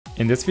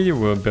In this video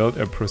we'll build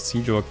a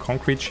procedural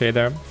concrete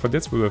shader. For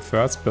this we will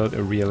first build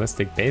a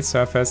realistic base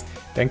surface,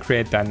 then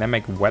create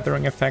dynamic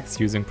weathering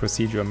effects using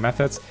procedural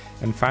methods,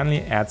 and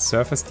finally add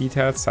surface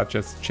details such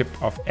as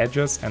chipped off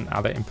edges and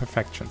other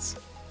imperfections.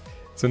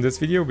 So in this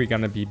video we're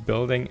going to be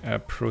building a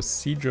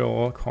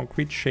procedural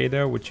concrete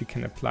shader which you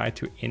can apply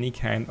to any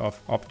kind of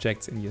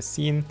objects in your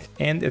scene,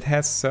 and it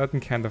has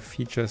certain kind of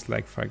features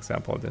like, for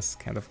example, this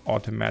kind of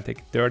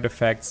automatic dirt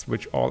effects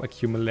which all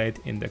accumulate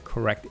in the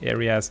correct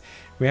areas.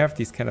 We have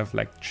these kind of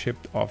like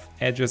chipped off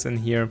edges in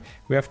here.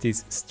 We have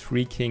these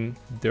streaking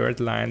dirt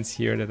lines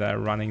here that are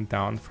running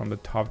down from the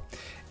top.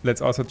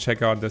 Let's also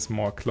check out this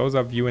more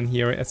close-up view in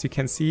here. As you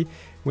can see,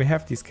 we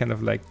have these kind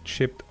of like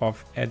chipped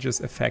off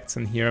edges effects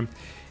in here.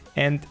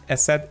 And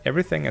as said,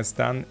 everything is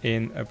done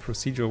in a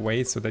procedural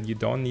way so that you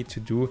don't need to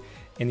do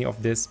any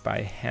of this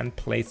by hand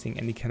placing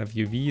any kind of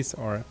UVs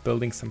or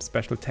building some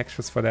special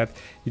textures for that.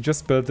 You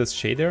just build this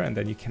shader and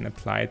then you can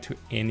apply it to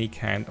any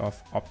kind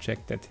of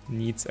object that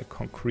needs a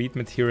concrete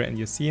material in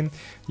your scene.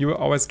 You will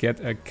always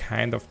get a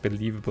kind of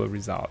believable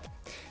result.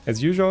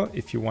 As usual,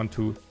 if you want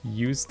to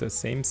use the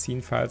same scene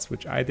files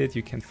which I did,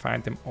 you can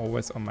find them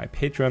always on my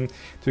Patreon,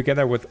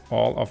 together with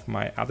all of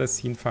my other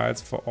scene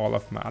files for all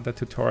of my other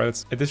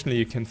tutorials. Additionally,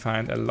 you can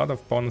find a lot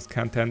of bonus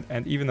content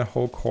and even a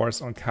whole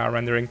course on car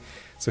rendering.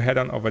 So head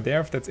on over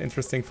there if that's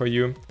interesting for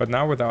you. But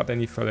now, without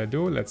any further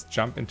ado, let's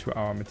jump into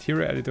our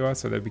material editor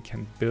so that we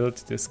can build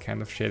this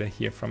kind of shader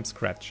here from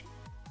scratch.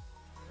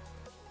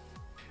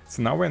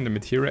 So now we're in the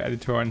material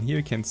editor, and here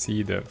you can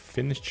see the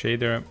finished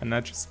shader, and I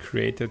just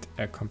created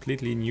a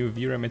completely new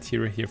VRay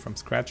material here from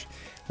scratch.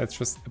 Let's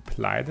just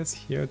apply this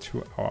here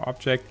to our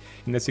object.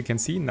 And as you can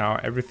see, now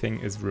everything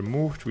is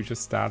removed. We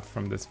just start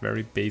from this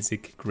very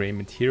basic gray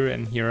material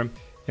in here.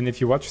 And if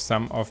you watch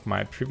some of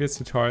my previous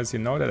tutorials, you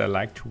know that I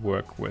like to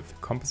work with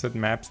composite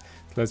maps.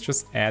 So let's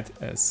just add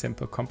a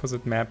simple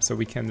composite map so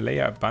we can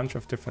layer a bunch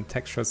of different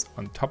textures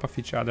on top of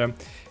each other.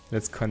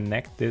 Let's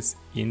connect this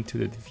into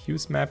the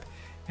diffuse map.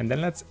 And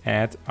then let's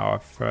add our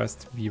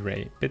first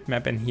VRay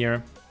bitmap in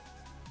here.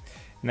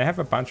 And I have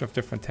a bunch of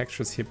different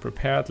textures here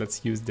prepared.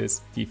 Let's use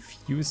this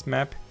diffuse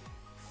map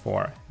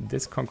for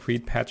this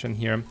concrete patch in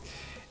here.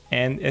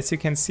 And as you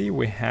can see,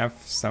 we have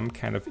some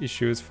kind of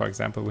issues. For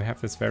example, we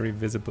have this very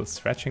visible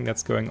stretching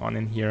that's going on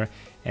in here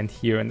and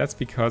here. And that's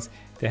because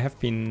there have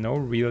been no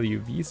real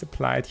UVs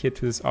applied here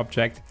to this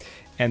object.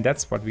 And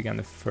that's what we're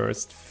gonna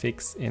first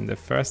fix in the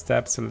first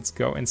step. So let's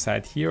go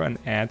inside here and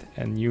add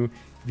a new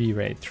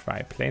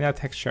VRayTriplanar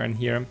texture in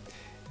here.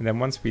 And then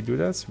once we do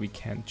this, we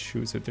can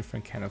choose a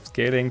different kind of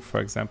scaling, for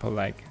example,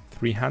 like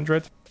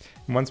 300.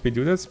 And once we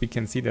do this, we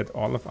can see that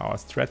all of our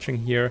stretching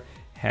here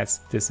has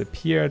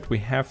disappeared. We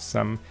have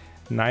some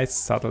nice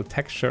subtle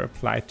texture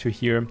applied to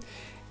here.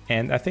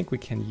 And I think we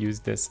can use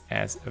this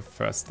as a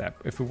first step.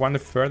 If we want to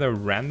further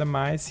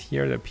randomize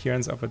here the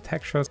appearance of a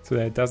texture so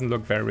that it doesn't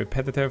look very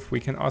repetitive, we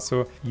can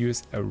also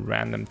use a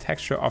random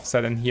texture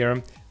offset in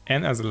here.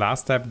 And as a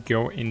last step,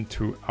 go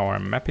into our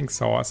mapping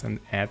source and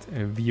add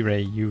a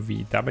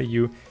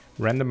VRayUVW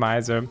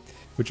randomizer,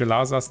 which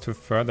allows us to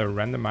further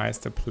randomize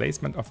the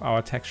placement of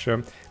our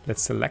texture.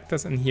 Let's select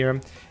this in here,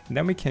 and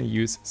then we can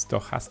use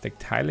stochastic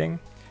tiling.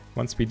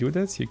 Once we do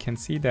this, you can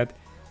see that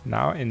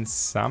now in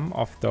some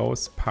of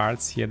those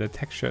parts here, the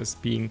texture is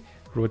being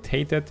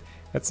rotated.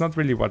 That's not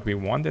really what we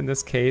want in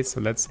this case.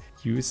 So let's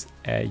use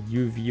a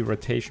UV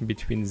rotation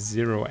between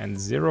 0 and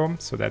 0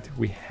 so that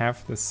we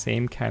have the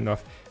same kind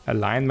of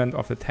alignment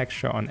of the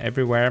texture on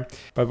everywhere.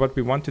 But what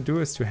we want to do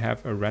is to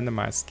have a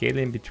randomized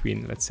scaling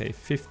between, let's say,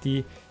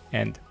 50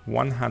 and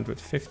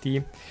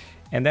 150.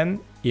 And then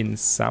in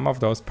some of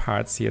those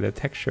parts here, the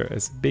texture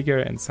is bigger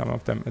and some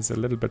of them is a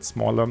little bit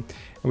smaller. And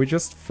we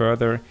just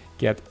further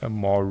get a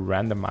more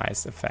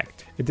randomized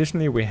effect.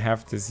 Additionally, we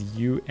have this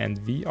U and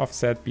V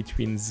offset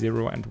between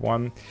 0 and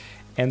 1.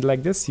 And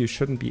like this, you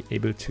shouldn't be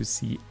able to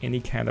see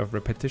any kind of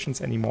repetitions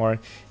anymore,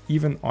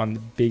 even on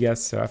bigger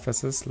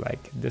surfaces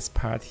like this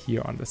part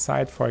here on the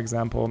side, for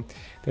example.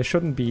 There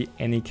shouldn't be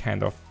any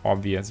kind of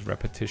obvious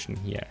repetition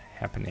here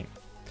happening.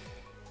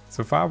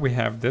 So far we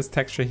have this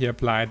texture here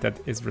applied that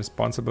is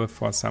responsible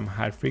for some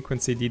high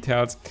frequency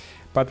details,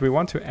 but we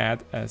want to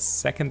add a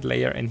second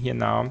layer in here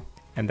now.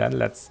 And then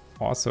let's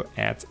also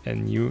add a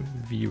new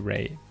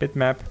VRay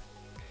bitmap.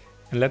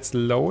 And let's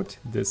load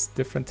this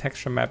different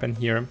texture map in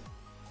here.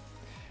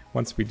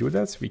 Once we do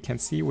this, we can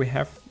see we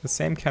have the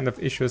same kind of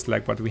issues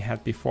like what we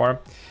had before,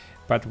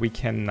 but we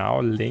can now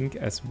link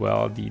as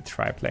well the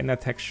triplanar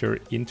texture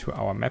into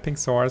our mapping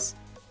source.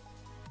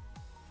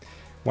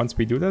 Once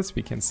we do this,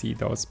 we can see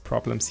those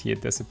problems here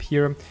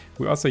disappear.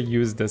 We also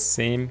use the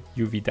same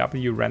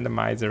UVW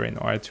randomizer in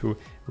order to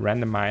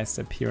randomize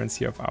the appearance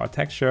here of our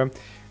texture.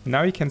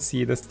 Now you can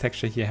see this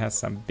texture here has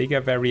some bigger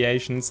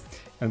variations.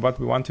 And what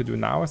we want to do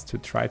now is to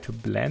try to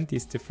blend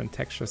these different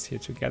textures here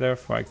together.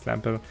 For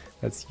example,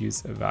 let's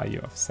use a value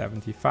of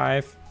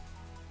 75.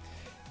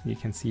 You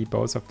can see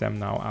both of them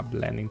now are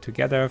blending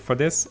together. For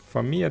this,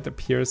 for me, it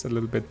appears a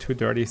little bit too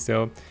dirty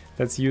still.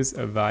 Let's use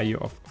a value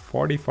of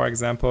 40, for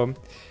example.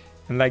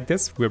 And like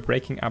this, we're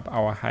breaking up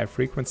our high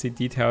frequency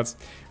details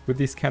with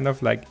these kind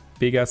of like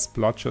bigger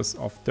splotches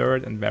of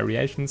dirt and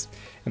variations,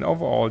 and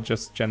overall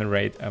just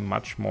generate a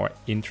much more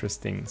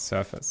interesting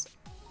surface.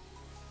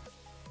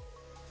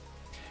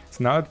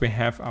 So now that we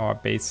have our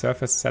base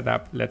surface set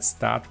up, let's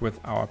start with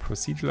our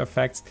procedural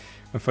effects.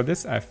 And for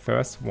this, I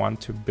first want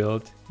to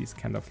build this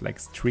kind of like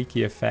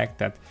streaky effect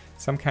that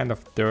some kind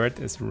of dirt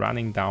is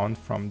running down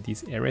from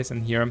these areas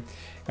in here.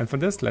 And for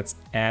this, let's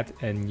add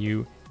a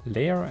new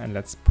layer and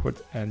let's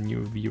put a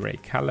new V-Ray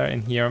color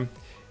in here.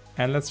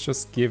 And let's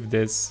just give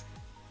this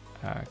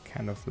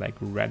kind of like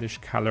reddish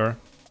color,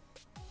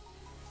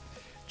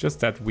 just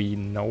that we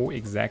know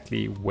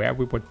exactly where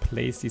we would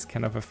place these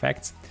kind of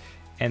effects.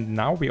 And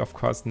now we of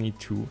course need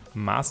to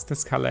mask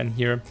this color in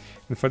here.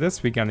 And for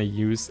this, we're gonna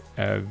use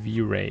a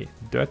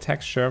VRayDirt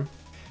texture.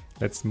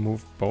 Let's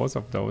move both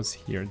of those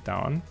here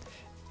down.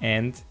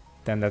 And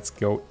then let's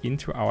go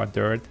into our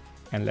dirt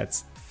and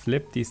let's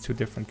flip these two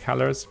different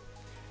colors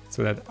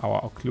so that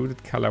our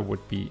occluded color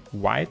would be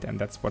white, and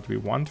that's what we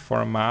want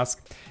for a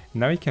mask.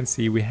 Now you can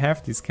see we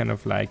have these kind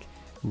of like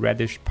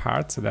reddish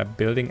parts that are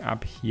building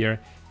up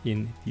here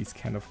in these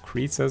kind of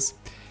creases.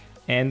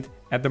 And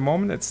at the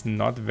moment it's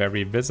not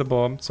very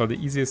visible, so the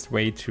easiest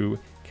way to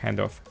kind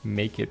of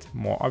make it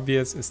more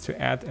obvious is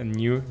to add a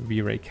new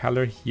V-Ray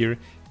color here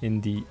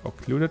in the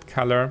occluded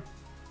color.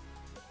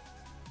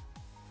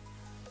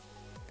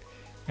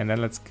 And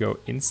then let's go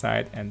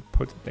inside and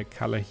put the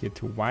color here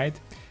to white,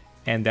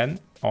 and then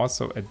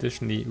also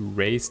additionally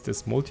raise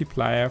this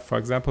multiplier, for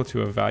example,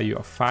 to a value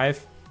of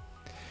 5.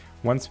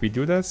 Once we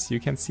do this, you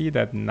can see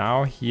that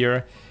now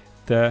here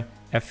the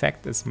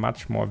effect is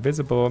much more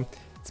visible.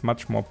 It's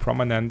much more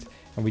prominent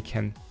and we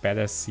can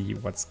better see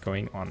what's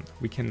going on.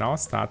 We can now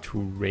start to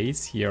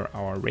raise here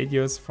our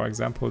radius, for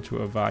example, to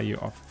a value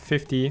of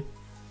 50.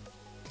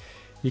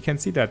 You can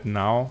see that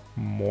now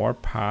more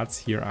parts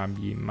here are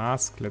being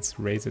masked. Let's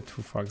raise it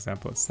to, for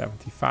example,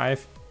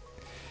 75.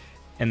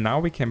 And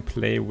now we can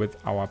play with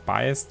our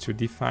bias to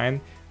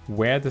define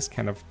where this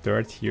kind of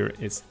dirt here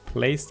is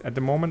placed. At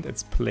the moment,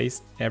 it's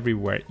placed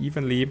everywhere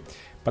evenly,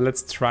 but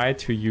let's try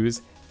to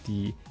use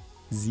the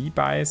Z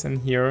bias in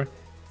here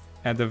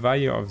at the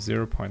value of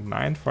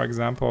 0.9, for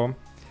example.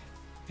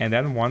 And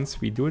then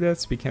once we do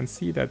this, we can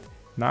see that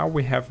now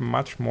we have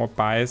much more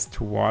bias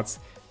towards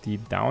the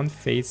down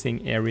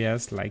facing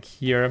areas like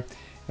here.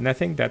 And I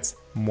think that's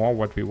more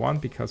what we want,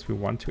 because we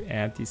want to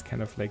add these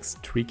kind of like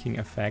streaking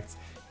effects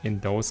in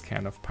those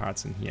kind of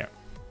parts in here.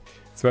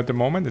 So at the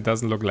moment it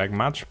doesn't look like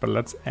much, but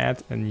let's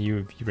add a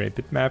new V-Ray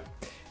bitmap.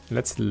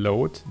 Let's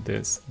load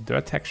this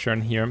dirt texture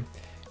in here. And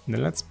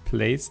then let's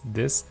place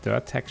this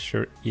dirt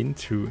texture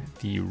into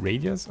the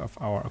radius of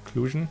our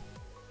occlusion.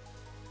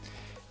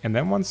 And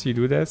then once you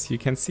do this, you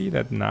can see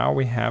that now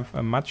we have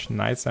a much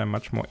nicer,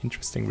 much more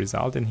interesting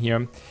result in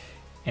here.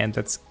 And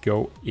let's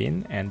go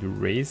in and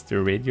raise the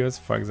radius,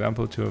 for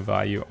example, to a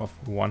value of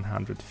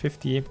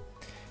 150.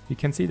 You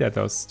can see that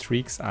those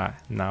streaks are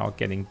now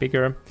getting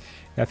bigger.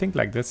 And I think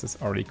like this is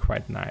already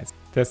quite nice.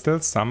 There's still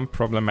some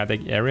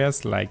problematic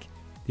areas, like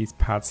these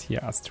parts here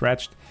are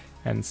stretched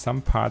and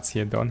some parts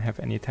here don't have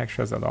any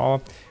textures at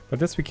all. But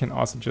this we can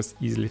also just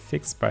easily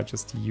fix by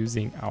just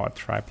using our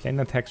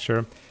triplanar texture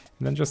and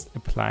then just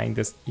applying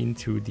this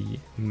into the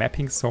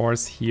mapping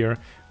source here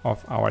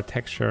of our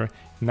texture.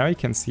 Now you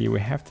can see we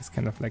have this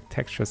kind of like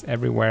textures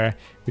everywhere.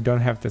 We don't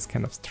have this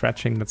kind of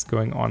stretching that's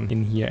going on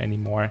in here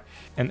anymore.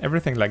 And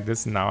everything like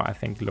this now I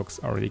think looks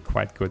already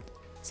quite good.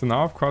 So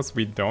now of course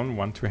we don't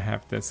want to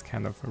have this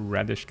kind of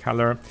reddish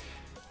color.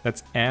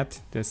 Let's add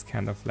this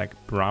kind of like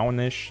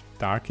brownish,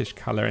 darkish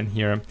color in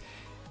here.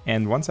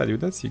 And once I do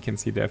this, you can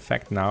see the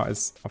effect now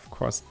is of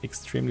course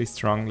extremely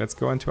strong. Let's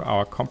go into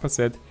our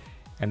composite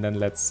and then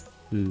let's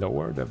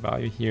lower the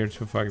value here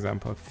to, for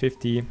example,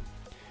 50.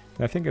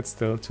 And I think it's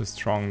still too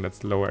strong.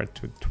 Let's lower it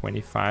to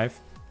 25.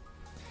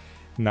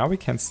 Now we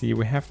can see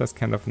we have this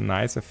kind of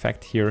nice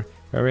effect here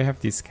where we have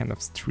these kind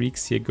of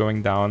streaks here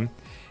going down,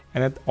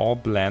 and it all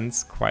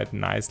blends quite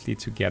nicely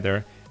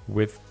together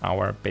with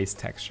our base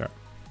texture.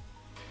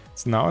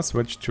 So now I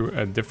switch to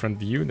a different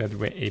view that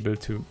we're able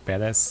to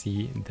better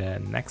see the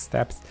next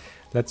steps.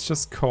 Let's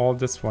just call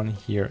this one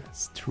here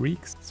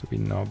streaks, so we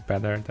know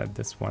better that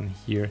this one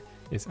here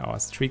is our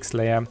streaks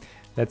layer.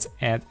 Let's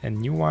add a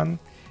new one,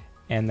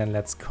 and then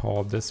let's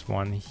call this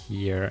one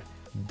here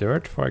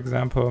dirt, for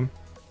example.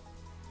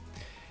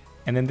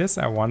 And in this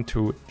I want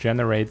to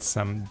generate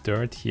some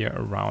dirt here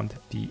around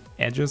the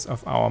edges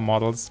of our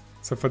models.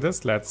 So for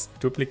this, let's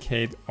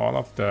duplicate all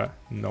of the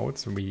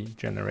nodes we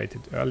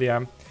generated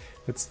earlier.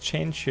 Let's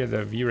change here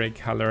the V-Ray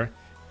color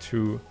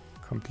to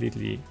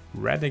completely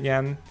red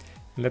again.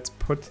 Let's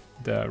put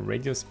the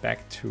radius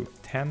back to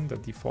 10, the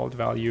default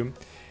value.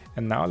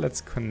 And now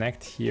let's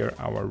connect here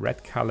our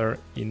red color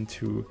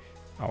into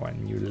our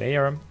new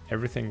layer.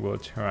 Everything will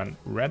turn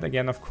red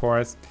again, of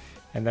course.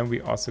 And then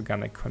we're also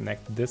gonna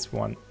connect this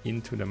one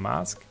into the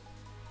mask.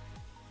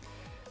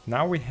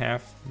 Now we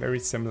have very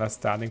similar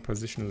starting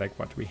position like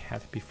what we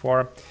had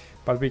before,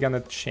 but we're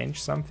gonna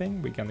change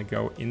something. We're gonna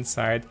go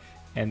inside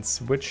and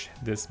switch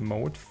this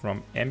mode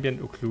from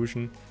ambient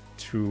occlusion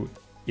to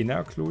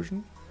inner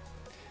occlusion.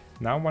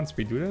 Now once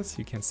we do this,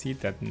 you can see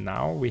that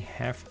now we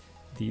have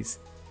these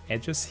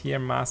edges here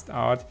masked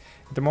out.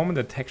 At the moment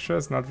the texture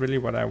is not really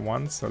what I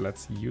want, so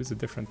let's use a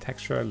different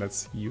texture.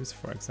 Let's use,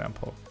 for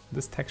example,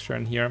 this texture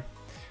in here,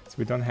 so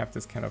we don't have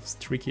this kind of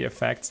streaky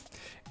effects.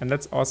 And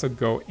let's also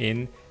go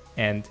in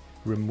and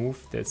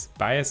remove this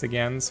bias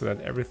again, so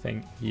that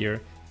everything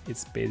here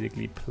is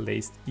basically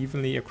placed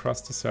evenly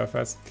across the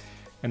surface.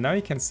 And now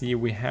you can see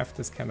we have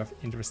this kind of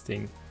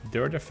interesting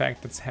dirt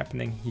effect that's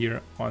happening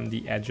here on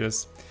the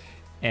edges.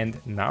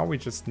 And now we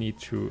just need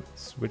to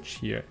switch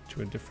here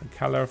to a different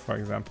color, for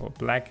example,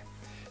 black,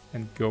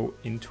 and go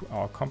into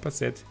our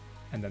composite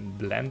and then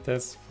blend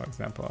this, for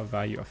example, a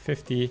value of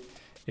 50.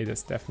 It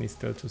is definitely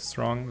still too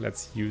strong.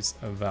 Let's use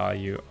a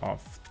value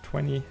of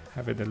 20,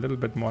 have it a little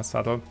bit more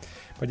subtle.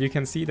 But you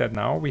can see that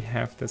now we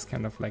have this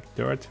kind of like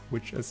dirt,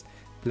 which is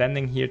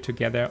blending here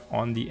together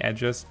on the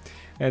edges.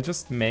 And it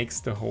just makes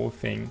the whole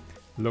thing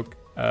look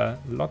a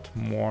lot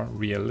more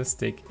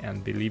realistic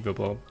and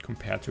believable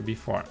compared to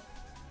before.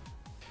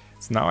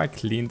 So now I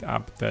cleaned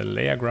up the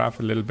layer graph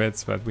a little bit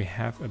so that we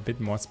have a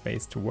bit more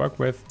space to work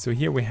with. So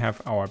here we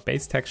have our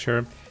base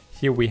texture,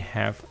 here we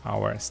have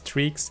our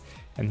streaks,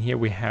 and here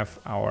we have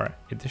our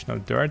additional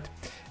dirt.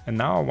 And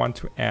now I want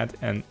to add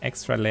an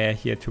extra layer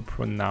here to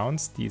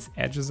pronounce these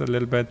edges a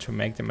little bit, to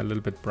make them a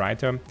little bit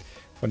brighter.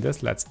 For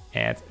this, let's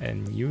add a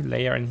new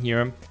layer in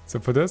here. So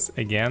for this,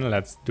 again,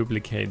 let's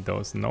duplicate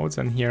those nodes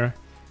in here,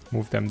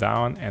 move them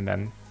down, and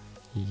then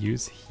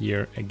use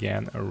here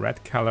again a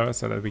red color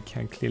so that we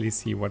can clearly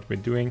see what we're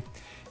doing.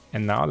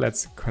 And now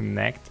let's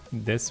connect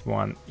this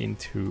one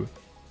into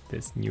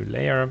this new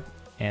layer,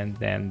 and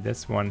then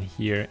this one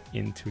here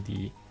into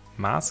the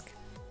mask.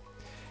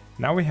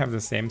 Now we have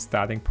the same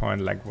starting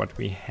point like what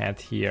we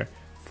had here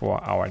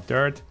for our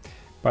dirt,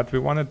 but we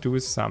want to do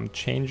some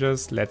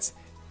changes. Let's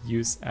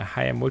use a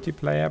higher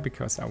multiplier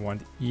because I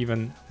want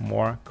even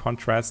more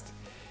contrast.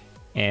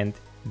 And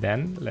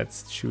then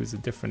let's choose a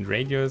different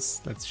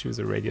radius. Let's choose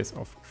a radius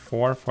of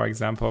 4, for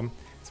example.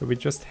 So we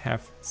just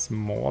have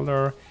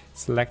smaller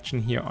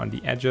selection here on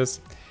the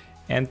edges.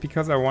 And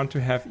because I want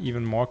to have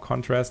even more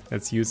contrast,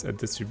 let's use a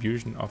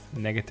distribution of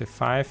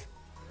 -5.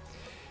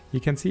 You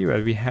can see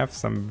that we have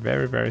some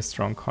very, very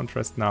strong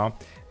contrast now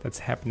that's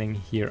happening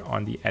here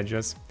on the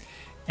edges.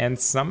 And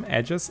some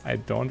edges I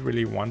don't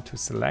really want to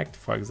select,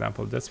 for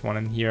example, this one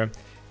in here.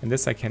 And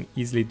this I can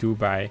easily do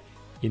by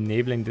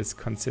enabling this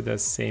consider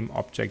same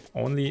object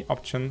only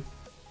option.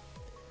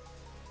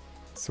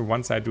 So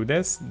once I do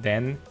this,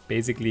 then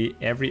basically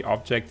every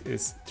object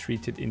is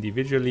treated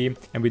individually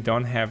and we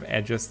don't have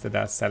edges that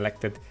are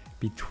selected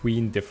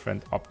between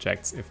different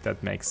objects, if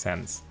that makes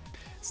sense.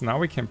 So now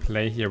we can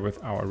play here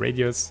with our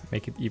radius,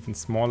 make it even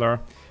smaller.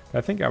 But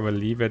I think I will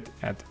leave it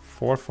at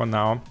 4 for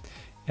now.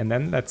 And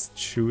then let's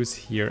choose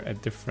here a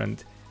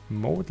different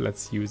mode.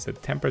 Let's use a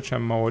temperature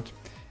mode,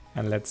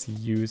 and let's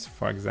use,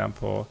 for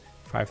example,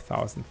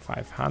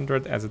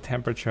 5500 as a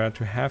temperature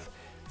to have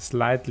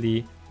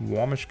slightly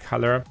warmish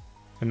color.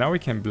 And now we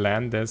can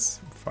blend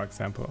this, for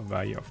example, a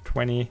value of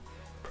 20,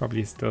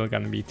 probably still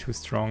gonna be too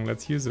strong.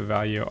 Let's use a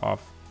value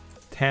of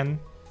 10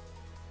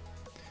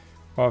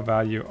 or a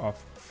value of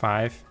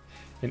 5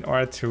 in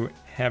order to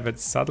have it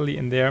subtly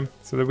in there,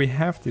 so that we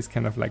have these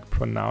kind of like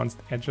pronounced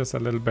edges a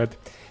little bit,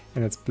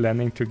 and it's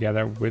blending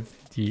together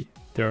with the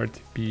dirt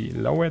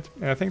below it.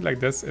 And I think like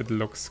this, it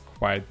looks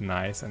quite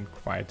nice and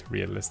quite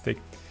realistic.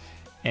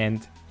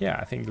 And yeah,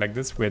 I think like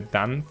this, we're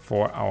done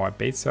for our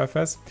base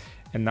surface.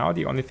 And now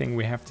the only thing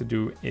we have to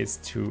do is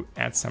to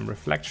add some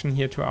reflection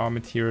here to our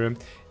material.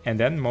 And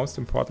then most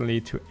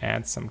importantly, to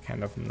add some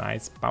kind of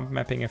nice bump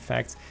mapping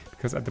effects,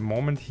 because at the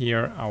moment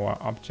here, our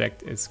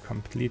object is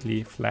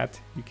completely flat.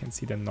 You can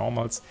see the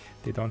normals,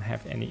 they don't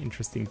have any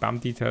interesting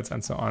bump details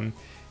and so on.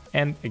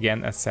 And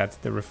again, as said,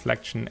 the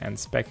reflection and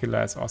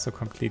specular is also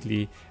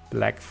completely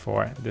black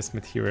for this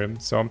material.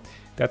 So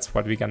that's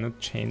what we're gonna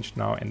change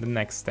now in the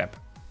next step.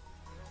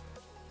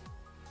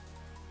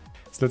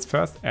 So let's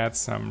first add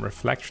some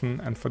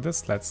reflection, and for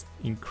this let's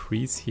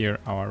increase here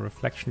our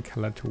reflection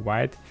color to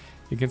white.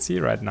 You can see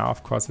right now,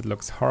 of course, it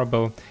looks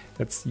horrible.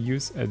 Let's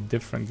use a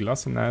different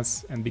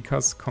glossiness, and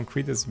because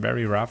concrete is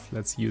very rough,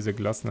 let's use a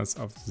glossiness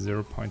of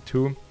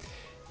 0.2.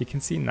 You can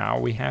see now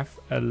we have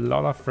a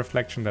lot of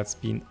reflection that's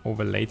been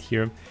overlaid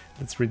here.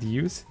 Let's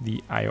reduce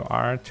the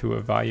IOR to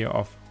a value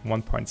of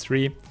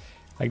 1.3.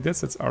 Like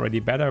this, it's already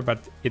better,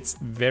 but it's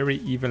very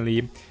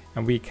evenly,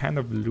 and we're kind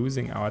of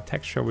losing our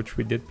texture, which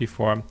we did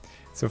before.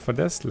 So for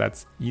this,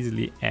 let's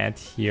easily add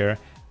here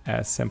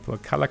a simple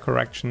color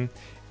correction.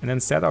 And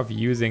instead of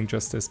using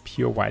just this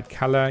pure white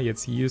color,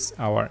 let's use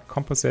our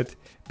composite,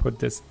 put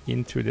this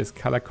into this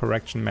color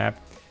correction map,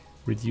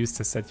 reduce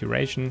the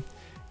saturation,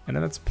 and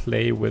then let's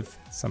play with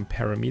some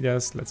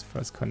parameters. Let's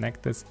first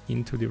connect this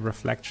into the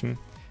reflection.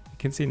 You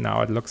can see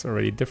now it looks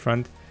already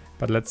different,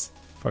 but let's,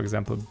 for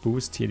example,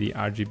 boost here the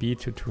RGB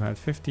to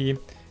 250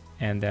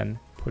 and then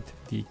put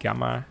the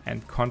gamma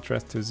and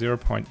contrast to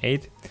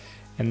 0.8.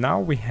 And now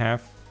we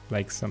have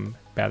like some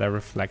better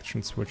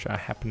reflections which are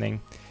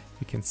happening.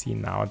 You can see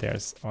now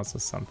there's also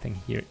something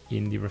here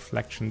in the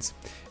reflections.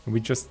 And we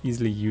just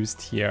easily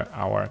used here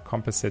our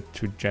composite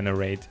to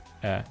generate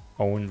a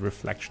own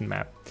reflection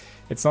map.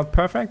 It's not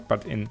perfect,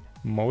 but in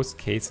most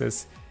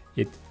cases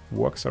it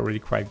works already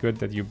quite good,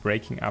 that you're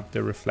breaking up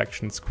the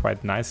reflections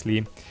quite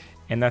nicely.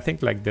 And I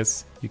think like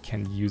this, you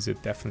can use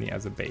it definitely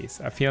as a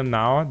base. I feel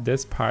now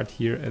this part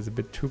here is a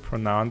bit too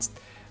pronounced.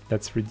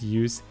 Let's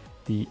reduce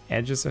the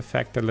edges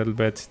effect a little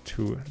bit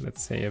to,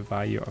 let's say, a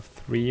value of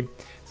 3,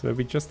 so that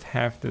we just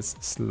have this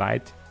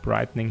slight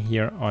brightening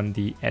here on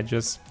the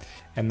edges.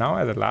 And now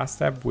as a last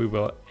step, we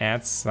will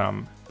add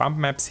some bump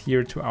maps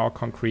here to our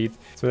concrete,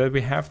 so that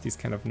we have these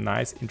kind of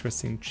nice,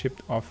 interesting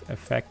chipped off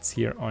effects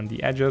here on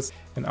the edges,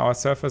 and our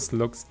surface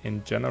looks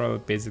in general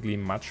basically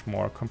much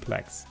more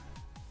complex.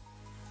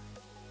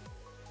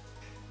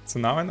 So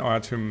now in order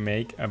to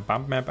make a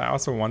bump map, I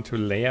also want to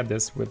layer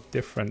this with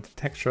different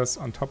textures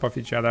on top of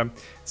each other.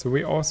 So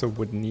we also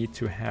would need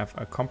to have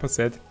a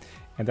composite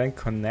and then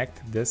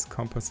connect this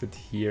composite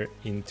here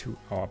into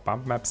our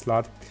bump map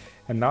slot.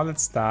 And now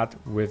let's start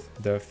with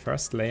the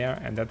first layer,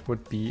 and that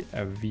would be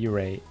a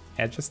V-Ray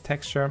edges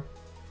texture.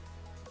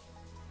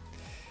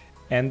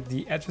 And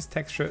the edges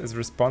texture is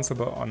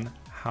responsible on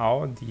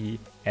how the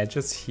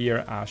edges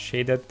here are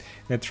shaded,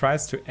 and it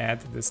tries to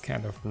add this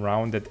kind of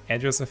rounded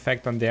edges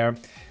effect on there.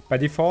 By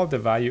default, the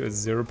value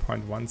is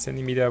 0.1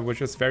 centimeter,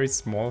 which is very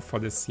small for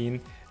the scene.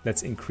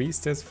 Let's increase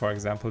this, for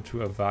example,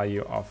 to a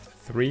value of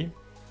 3.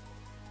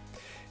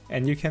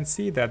 And you can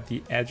see that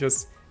the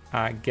edges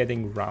are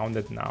getting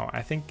rounded now.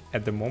 I think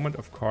at the moment,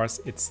 of course,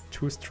 it's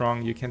too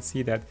strong. You can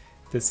see that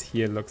this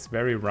here looks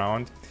very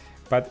round.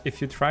 But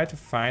if you try to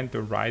find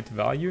the right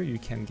value, you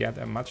can get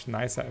a much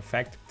nicer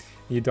effect.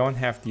 You don't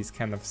have these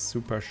kind of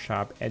super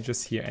sharp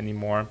edges here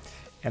anymore,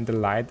 and the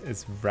light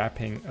is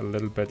wrapping a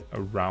little bit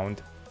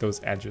around those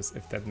edges,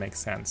 if that makes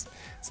sense.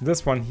 So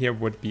this one here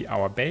would be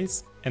our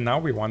base. And now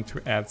we want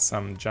to add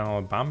some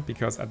general bump,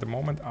 because at the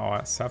moment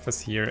our surface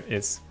here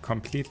is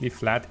completely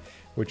flat,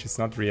 which is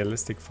not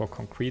realistic for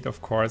concrete,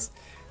 of course.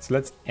 So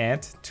let's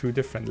add 2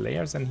 different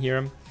layers in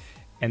here.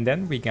 And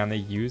then we're gonna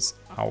use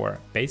our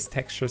base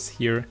textures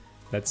here.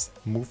 Let's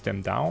move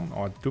them down,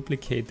 or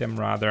duplicate them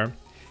rather.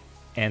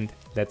 And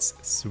let's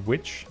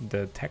switch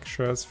the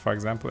textures. For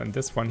example, in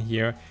this one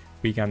here,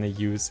 we're gonna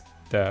use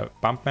the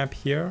bump map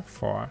here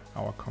for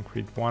our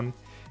concrete 1.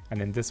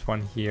 And in this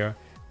one here,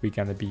 we're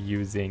gonna be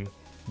using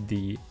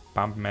the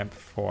bump map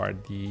for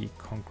the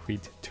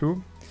concrete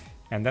 2.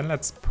 And then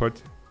let's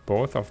put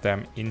both of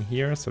them in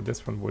here. So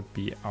this one would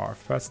be our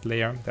first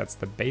layer. That's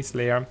the base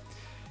layer.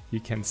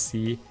 You can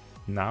see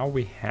now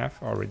we have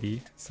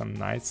already some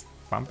nice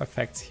bump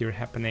effects here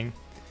happening.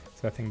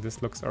 So I think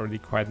this looks already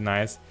quite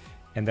nice.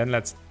 And then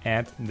let's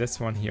add this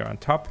one here on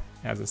top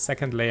as a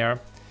second layer.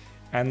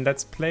 And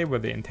let's play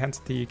with the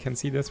intensity. You can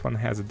see this one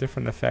has a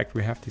different effect.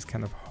 We have these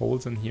kind of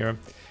holes in here.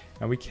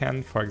 And we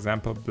can, for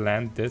example,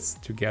 blend this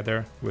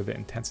together with the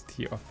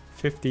intensity of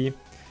 50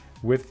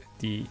 with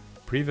the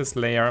previous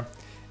layer.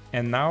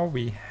 And now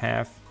we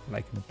have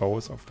like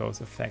both of those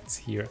effects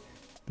here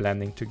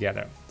blending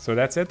together. So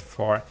that's it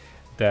for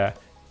the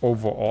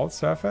overall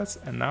surface.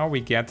 And now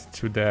we get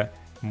to the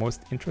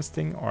most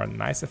interesting or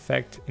nice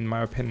effect, in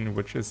my opinion,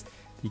 which is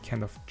the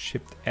kind of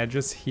chipped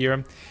edges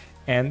here.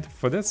 And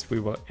for this, we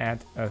will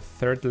add a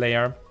third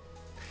layer.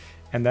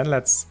 And then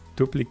let's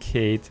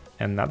duplicate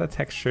another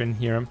texture in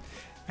here.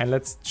 And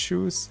let's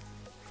choose,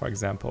 for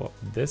example,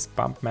 this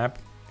bump map.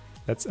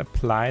 Let's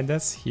apply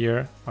this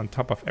here on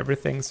top of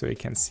everything, so you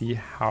can see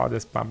how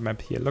this bump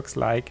map here looks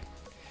like.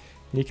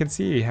 And you can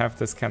see you have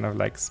this kind of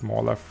like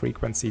smaller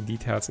frequency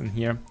details in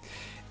here.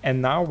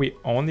 And now we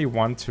only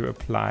want to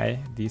apply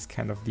these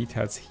kind of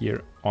details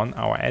here on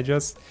our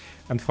edges.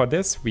 And for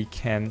this, we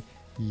can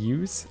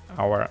use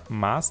our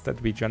mask that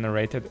we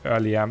generated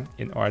earlier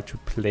in order to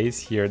place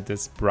here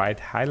this bright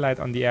highlight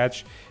on the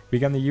edge. We're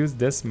going to use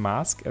this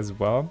mask as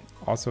well,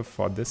 also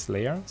for this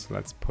layer. So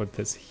let's put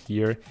this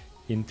here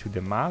into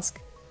the mask.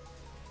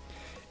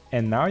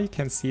 And now you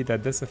can see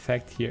that this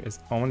effect here is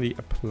only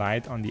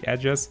applied on the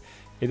edges.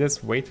 It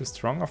is way too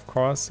strong, of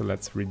course, so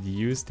let's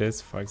reduce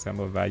this, for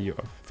example, value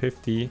of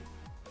 50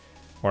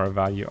 or a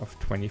value of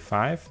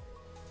 25.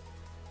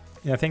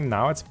 And I think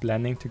now it's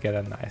blending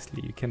together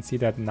nicely. You can see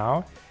that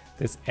now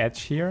this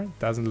edge here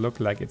doesn't look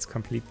like it's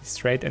completely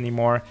straight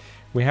anymore.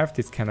 We have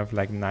this kind of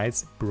like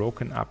nice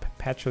broken up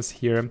patches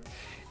here.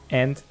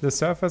 And the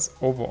surface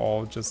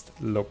overall just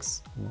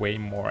looks way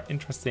more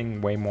interesting,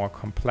 way more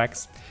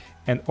complex.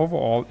 And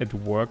overall it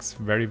works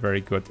very,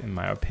 very good in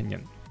my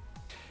opinion.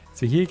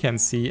 So here you can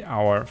see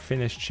our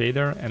finished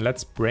shader, and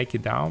let's break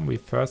it down. We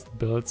first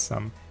built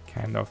some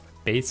kind of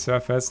base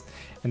surface,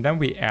 and then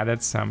we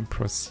added some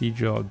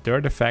procedural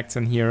dirt effects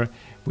in here.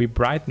 We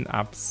brightened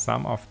up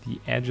some of the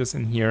edges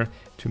in here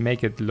to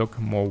make it look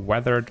more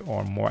weathered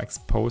or more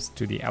exposed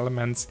to the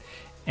elements,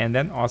 and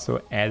then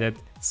also added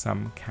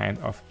some kind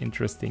of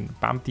interesting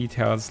bump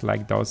details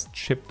like those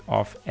chipped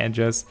off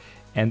edges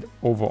and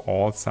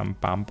overall some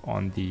bump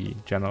on the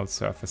general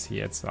surface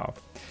here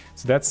itself.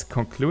 So that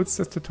concludes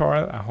this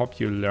tutorial. I hope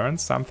you learned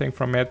something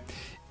from it.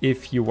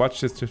 If you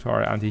watch this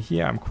tutorial until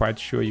here, I'm quite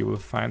sure you will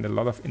find a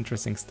lot of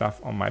interesting stuff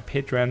on my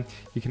Patreon.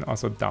 You can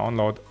also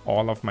download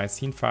all of my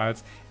scene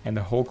files and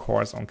the whole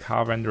course on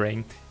car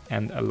rendering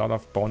and a lot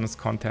of bonus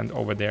content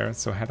over there.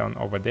 So head on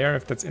over there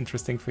if that's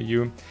interesting for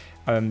you.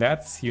 Other than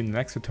that, see you in the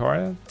next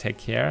tutorial. Take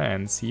care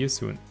and see you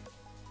soon.